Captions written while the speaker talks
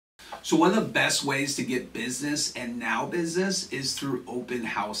So one of the best ways to get business and now business is through open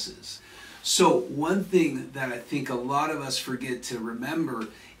houses. So one thing that I think a lot of us forget to remember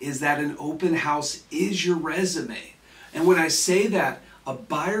is that an open house is your resume. And when I say that, a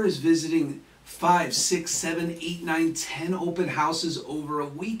buyer is visiting 5, 6, 7, 8, 9, 10 open houses over a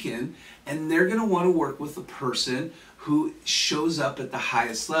weekend, and they're going to want to work with the person who shows up at the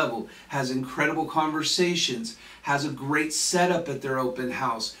highest level, has incredible conversations, has a great setup at their open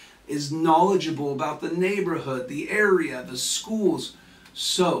house, is knowledgeable about the neighborhood, the area, the schools.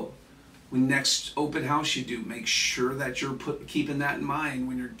 So when next open house you do, make sure that you're keeping that in mind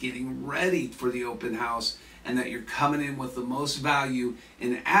when you're getting ready for the open house, and that you're coming in with the most value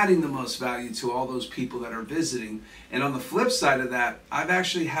and adding the most value to all those people that are visiting. And on the flip side of that, I've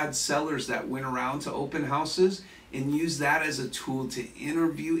actually had sellers that went around to open houses and used that as a tool to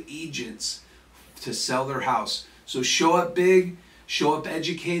interview agents to sell their house. So show up big, show up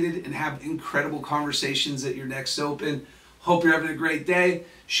educated, and have incredible conversations at your next open. Hope you're having a great day.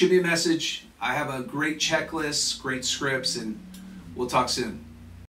 Shoot me a message. I have a great checklist, great scripts, and we'll talk soon.